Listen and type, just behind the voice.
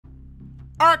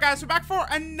Alright guys, we're back for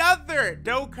another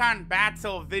Dokkan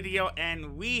battle video,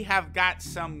 and we have got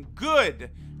some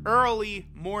good early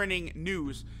morning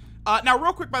news. Now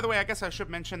real quick, by the way, I guess I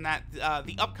should mention that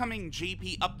the upcoming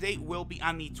JP update will be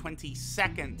on the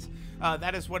 22nd.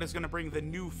 That is what is going to bring the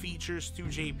new features to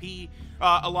JP,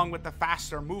 along with the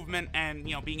faster movement and,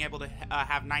 you know, being able to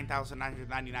have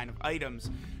 9,999 of items.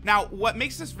 Now, what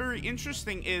makes this very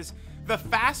interesting is the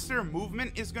faster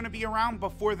movement is going to be around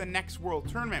before the next World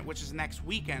Tournament, which is next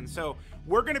weekend. So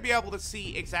we're going to be able to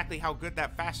see exactly how good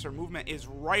that faster movement is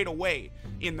right away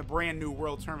in the brand new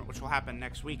World Tournament, which will happen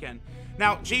next weekend.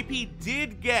 Now, JP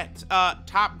did get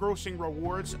top grossing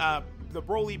rewards. The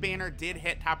BROLY banner did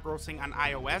hit top grossing on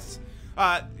iOS.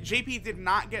 JP did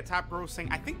not get top grossing.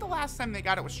 I think the last time they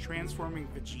got it was transforming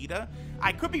Vegeta.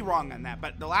 I could be wrong on that,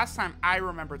 but the last time I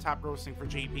remember top grossing for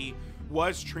JP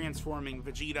was transforming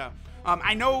Vegeta.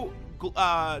 I know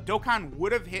Dokkan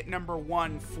would have hit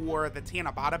 #1 for the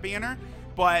Tanabata banner,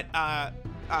 but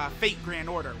Fate Grand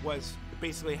Order was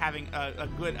basically having a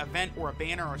good event or a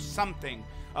banner or something,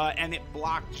 and it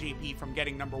blocked JP from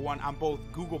getting #1 on both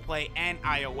Google Play and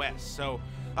iOS. So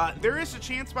there is a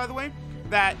chance, by the way,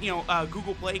 that, you know,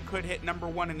 Google Play could hit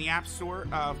 #1 in the App Store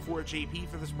for JP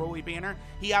for this BROLY banner.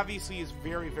 He obviously is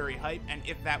very, very hyped, and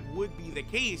if that would be the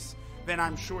case, then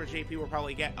I'm sure JP will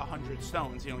probably get 100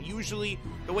 stones. You know, usually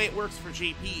the way it works for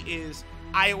JP is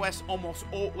iOS almost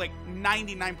like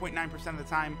 99.9% of the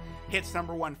time hits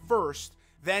 #1 first.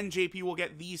 Then JP will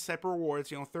get these type of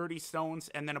rewards, you know, 30 stones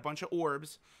and then a bunch of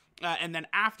orbs. And then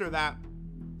after that,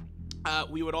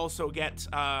 we would also get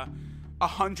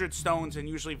 100 stones and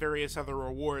usually various other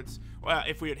rewards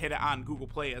if we would hit it on Google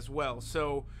Play as well.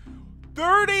 So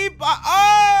 30,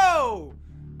 oh!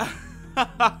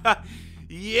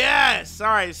 Yes! All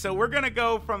right, so we're going to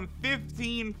go from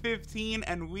 15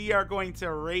 and we are going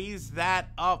to raise that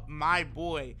up, my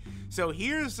boy. So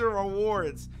here's the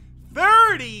rewards.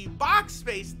 30 box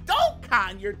space.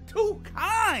 Dokkan, you're too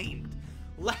kind.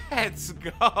 Let's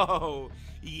go.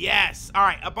 Yes. All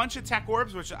right, a bunch of tech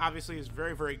orbs, which obviously is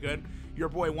very, very good. Your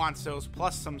boy wants those,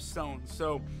 plus some stones.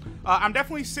 So I'm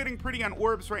definitely sitting pretty on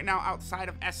orbs right now outside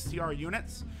of STR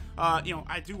units. You know,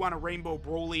 I do want a Rainbow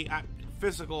Broly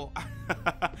physical.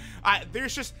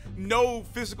 There's just no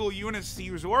physical units to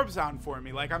use orbs on for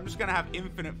me. Like, I'm just gonna have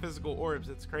infinite physical orbs.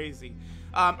 It's crazy.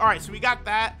 All right, so we got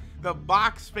that. The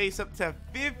box space up to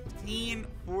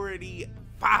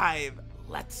 1545.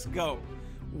 Let's go.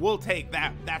 We'll take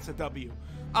that. That's a W.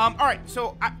 All right,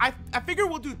 so I figure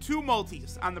we'll do 2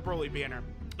 multis on the BROLY banner.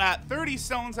 30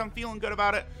 stones, I'm feeling good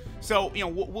about it. So, you know,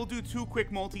 we'll do 2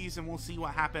 quick multis and we'll see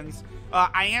what happens.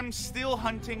 I am still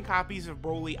hunting copies of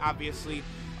BROLY, obviously.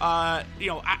 You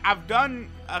know, I've done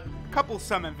a couple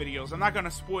summon videos. I'm not going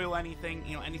to spoil anything,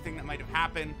 you know, anything that might have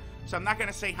happened. So I'm not going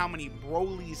to say how many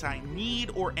BROLYs I need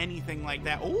or anything like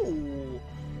that. Ooh.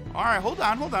 All right, hold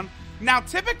on. Now,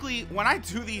 typically, when I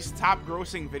do these top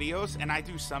grossing videos and I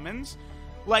do summons,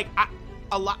 like,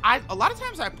 a lot of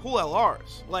times I pull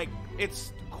LRs. Like,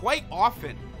 it's quite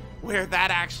often where that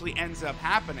actually ends up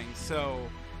happening. So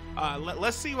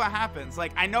let's see what happens.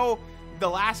 Like, I know the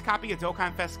last copy of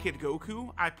Dokkan Fest Kid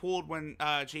Goku I pulled when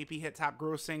JP hit top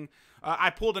grossing.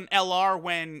 I pulled an LR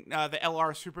when the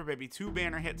LR Super Baby 2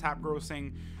 banner hit top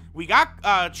grossing. We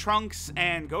got Trunks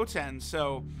and Goten,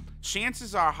 so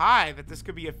chances are high that this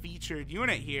could be a featured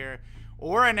unit here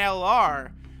or an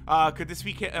LR. Could this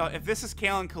be, if this is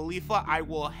Kale and Khalifa, I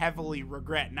will heavily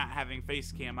regret not having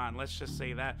face cam on. Let's just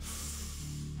say that.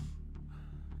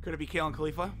 Could it be Kale and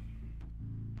Khalifa?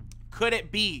 Could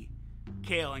it be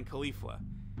Kale and Khalifa?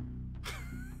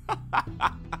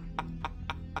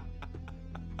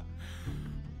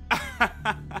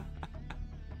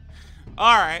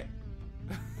 All right.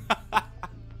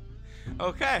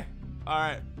 Okay.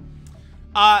 All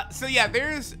right. So yeah,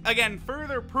 there's, again,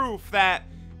 further proof that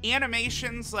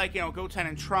animations like, you know, Goten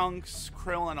and Trunks,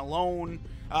 Krillin alone,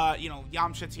 you know,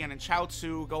 Yamcha, Tien and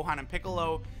Chaozu, Gohan and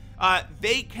Piccolo,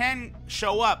 they can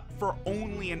show up for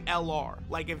only an LR.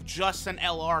 Like, if just an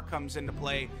LR comes into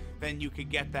play, then you could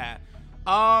get that.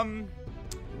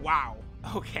 Wow.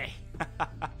 Okay.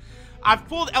 I've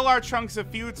pulled LR Trunks a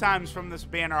few times from this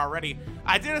banner already.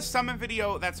 I did a summon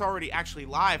video that's already actually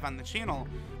live on the channel,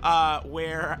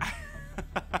 where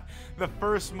the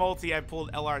first multi I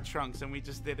pulled LR Trunks, and we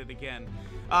just did it again.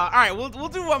 All right, we'll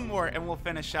do one more and we'll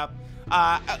finish up.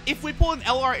 If we pull an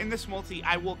LR in this multi,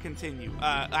 I will continue.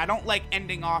 I don't like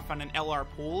ending off on an LR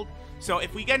pulled, so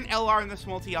if we get an LR in this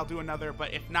multi, I'll do another,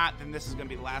 but if not, then this is gonna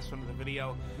be the last one of the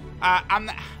video. I'm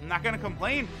not gonna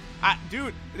complain.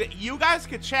 Dude, you guys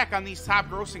could check on these top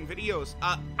grossing videos.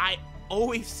 I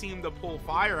always seem to pull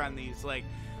fire on these. Like,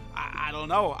 I don't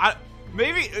know.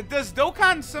 Maybe, does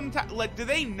Dokkan sometimes, like, do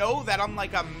they know that I'm,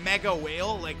 like, a mega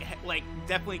whale? Like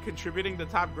definitely contributing to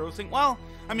top grossing? Well,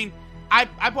 I mean,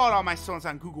 I bought all my stones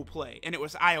on Google Play, and it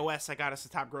was iOS that got us the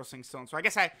top grossing stones. So I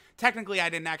guess technically I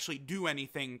didn't actually do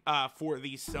anything for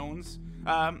these stones.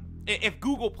 If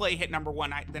Google Play hit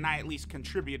 #1, then I at least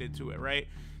contributed to it, right?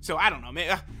 So I don't know.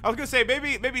 Maybe, I was gonna say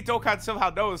maybe Dokkan somehow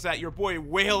knows that your boy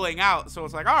wailing out. So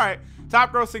it's like, all right,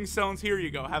 top grossing stones. Here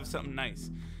you go. Have something nice.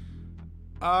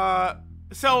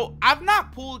 So I've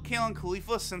not pulled Kale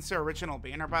Khalifa since their original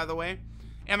banner, by the way.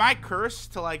 Am I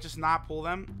cursed to, like, just not pull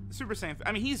them? Super Saiyan,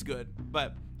 I mean, he's good,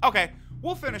 but okay,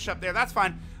 we'll finish up there. That's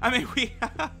fine. I mean,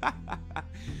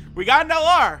 we got an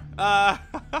LR.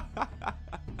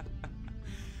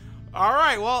 All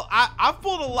right, well, I've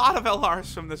pulled a lot of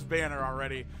LRs from this banner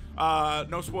already.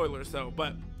 No spoilers, though,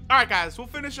 but all right, guys, we'll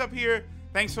finish up here.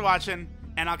 Thanks for watching,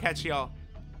 and I'll catch y'all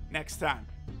next time.